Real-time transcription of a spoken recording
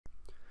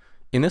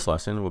In this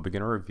lesson, we'll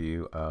begin a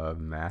review of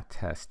Math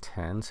Test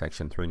 10,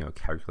 Section 3, No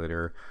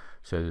Calculator.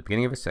 So at the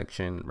beginning of a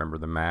section, remember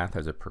the math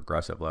has a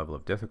progressive level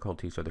of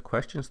difficulty. So the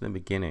questions in the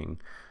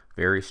beginning,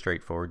 very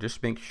straightforward.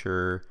 Just make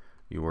sure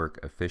you work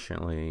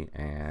efficiently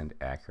and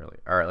accurately.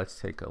 All right, let's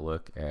take a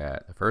look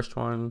at the first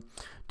one.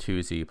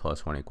 2z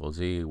plus 1 equals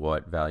z.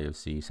 What value of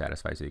z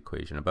satisfies the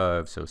equation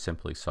above? So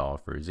simply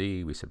solve for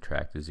z. We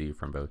subtract the z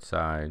from both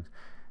sides,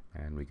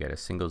 and we get a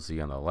single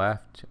z on the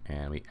left,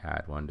 and we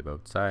add 1 to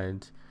both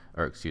sides.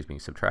 Or excuse me,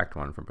 subtract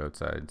 1 from both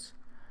sides,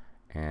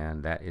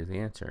 and that is the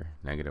answer,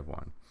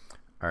 -1.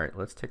 All right,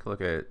 let's take a look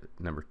at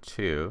number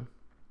 2.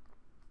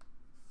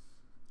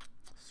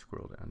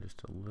 Scroll down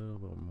just a little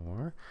bit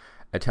more.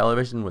 A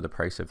television with a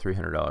price of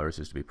 $300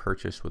 is to be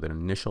purchased with an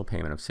initial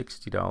payment of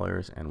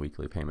 $60 and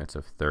weekly payments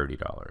of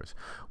 $30.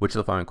 Which of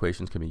the following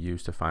equations can be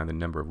used to find the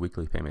number of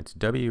weekly payments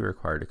W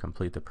required to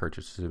complete the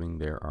purchase, assuming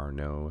there are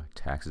no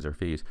taxes or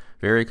fees?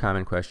 Very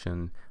common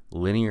question,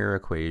 linear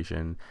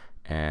equation.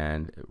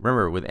 And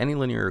remember, with any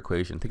linear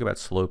equation, think about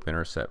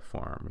slope-intercept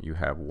form. You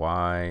have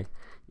y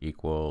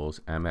equals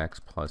mx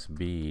plus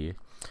b,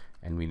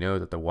 and we know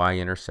that the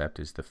y-intercept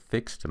is the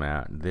fixed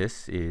amount.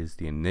 This is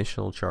the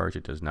initial charge.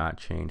 It does not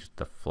change. It's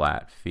the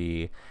flat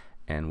fee.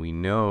 And we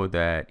know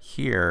that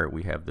here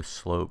we have the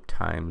slope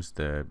times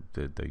the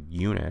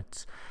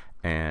units,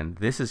 and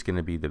this is going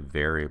to be the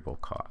variable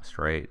cost,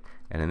 right?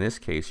 And in this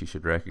case, you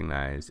should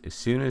recognize as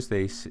soon as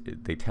they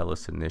tell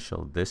us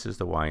initial, this is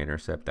the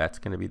y-intercept, that's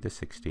going to be the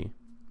 60.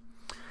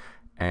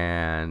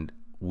 And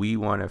we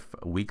want if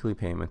weekly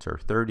payments are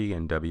 30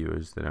 and W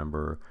is the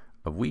number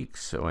of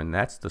weeks. So, and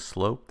that's the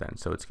slope then.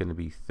 So it's going to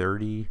be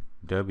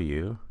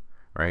 30W,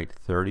 right?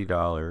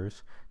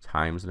 $30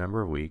 times the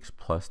number of weeks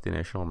plus the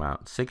initial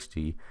amount,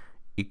 60,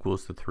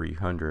 equals the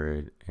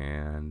 300,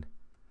 and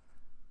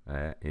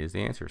that is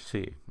the answer,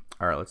 C.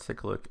 All right, let's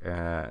take a look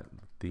at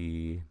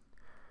the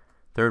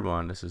third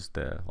one. This is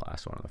the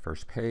last one on the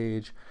first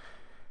page.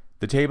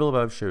 The table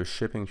above shows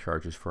shipping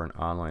charges for an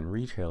online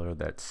retailer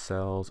that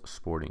sells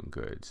sporting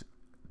goods.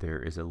 There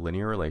is a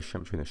linear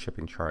relationship between the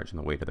shipping charge and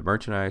the weight of the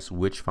merchandise.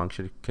 Which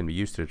function can be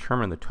used to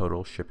determine the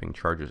total shipping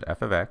charges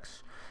f of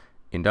x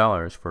in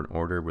dollars for an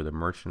order with a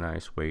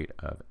merchandise weight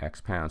of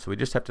x pounds? So we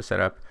just have to set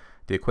up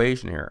the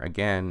equation here.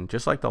 Again,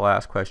 just like the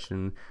last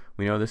question,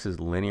 we know this is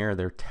linear.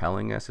 They're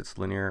telling us it's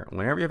linear.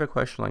 Whenever you have a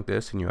question like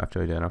this and you have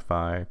to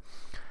identify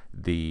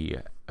the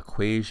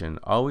equation,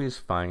 always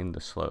find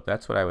the slope.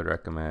 That's what I would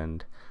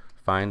recommend.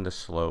 Find the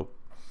slope.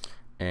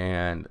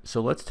 And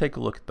so let's take a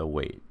look at the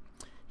weight.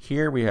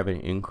 Here we have an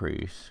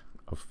increase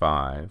of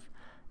 5.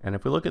 And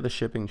if we look at the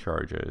shipping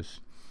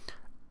charges,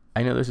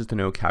 I know this is the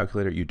no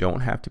calculator. You don't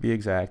have to be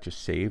exact,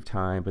 just save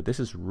time, but this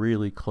is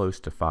really close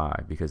to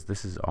 5 because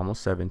this is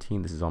almost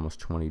 17, this is almost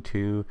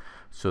 22,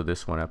 so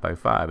this went up by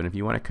 5. And if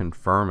you want to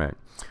confirm it,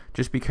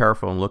 just be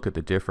careful and look at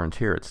the difference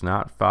here. It's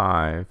not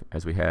 5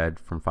 as we had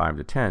from 5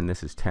 to 10,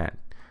 this is 10.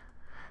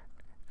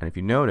 And if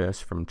you notice,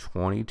 from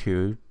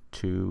 22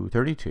 to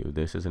 32,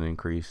 this is an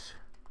increase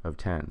of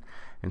 10.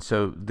 And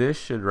so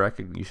this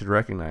you should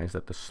recognize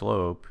that the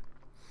slope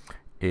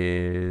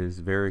is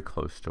very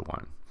close to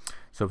 1.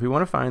 So if we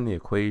want to find the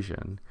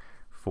equation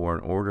for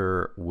an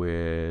order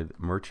with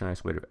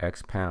merchandise weight of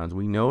x pounds,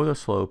 we know the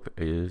slope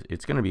is,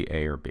 it's going to be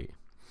A or B.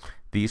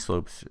 These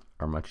slopes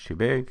are much too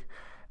big.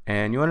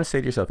 And you want to say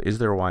to yourself, is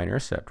there a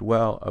y-intercept?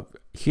 Well,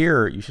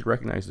 here you should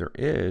recognize there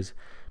is,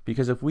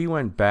 because if we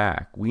went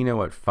back, we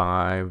know at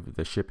 5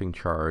 the shipping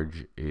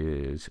charge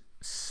is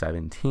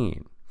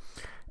 17.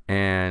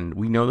 And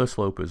we know the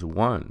slope is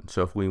 1.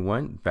 So if we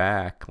went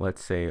back,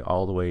 let's say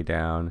all the way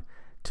down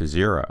to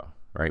 0,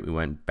 right? We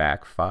went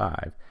back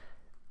 5.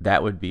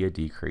 That would be a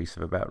decrease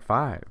of about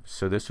 5.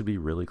 So this would be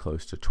really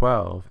close to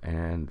 12,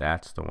 and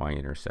that's the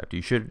y-intercept.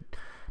 You should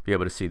be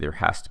able to see there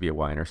has to be a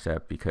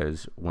y-intercept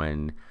because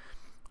when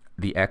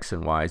the x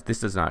and y's,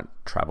 this does not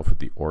travel from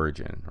the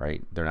origin,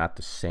 right? They're not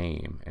the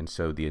same. And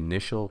so the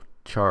initial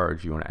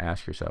charge, you want to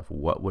ask yourself,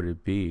 what would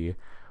it be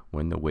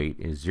when the weight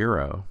is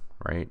 0,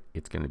 right?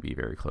 It's going to be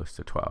very close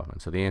to 12.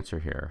 And so the answer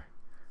here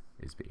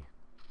is B.